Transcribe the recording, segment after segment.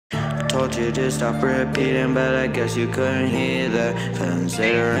told you to stop repeating, but I guess you couldn't hear that.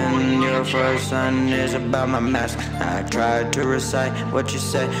 Considering your first son is about my mess, I tried to recite what you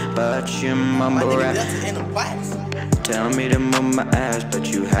say, but you mumble rap. Tell me to move my ass,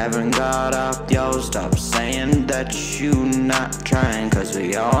 but you haven't got off. Yo, stop saying that you not trying, cause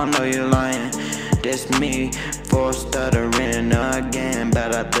we all know you're lying. Diss me for stuttering again,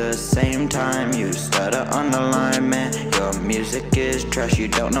 but at the same time you stutter on the line, man. Your music is trash, you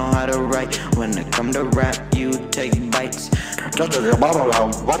don't know how to write. When it come to rap, you take bites.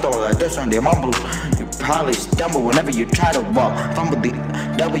 You probably stumble whenever you try to walk. Fumble the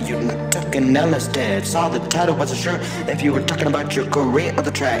W, took an L instead. Saw the title, wasn't sure if you were talking about your career or the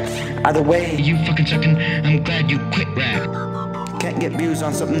track. Either way, you fucking suckin', I'm glad you quit rap. Can't get views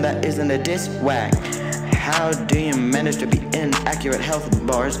on something that isn't a diss whack. How do you manage to be inaccurate health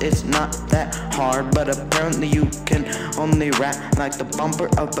bars? It's not that hard, but apparently you can only rap like the bumper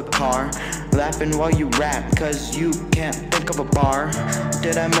of a car. Laughing while you rap, cause you can't think of a bar.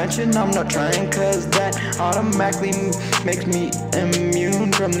 Did I mention I'm not trying? Cause that automatically makes me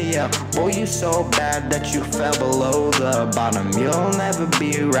immune from the L. Boy, you so bad that you fell below the bottom. You'll never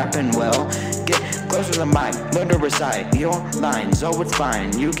be rapping well. Get closer to the mic, learn to recite your lines. Oh, it's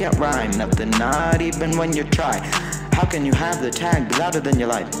fine, you can't rhyme nothing, not even when you try. How can you have the tag be louder than your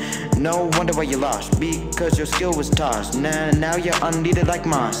life? No wonder why you lost, because your skill was tossed. Now you're unneeded like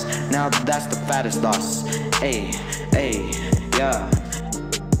moss. Now that's the fattest loss. Ayy, yeah.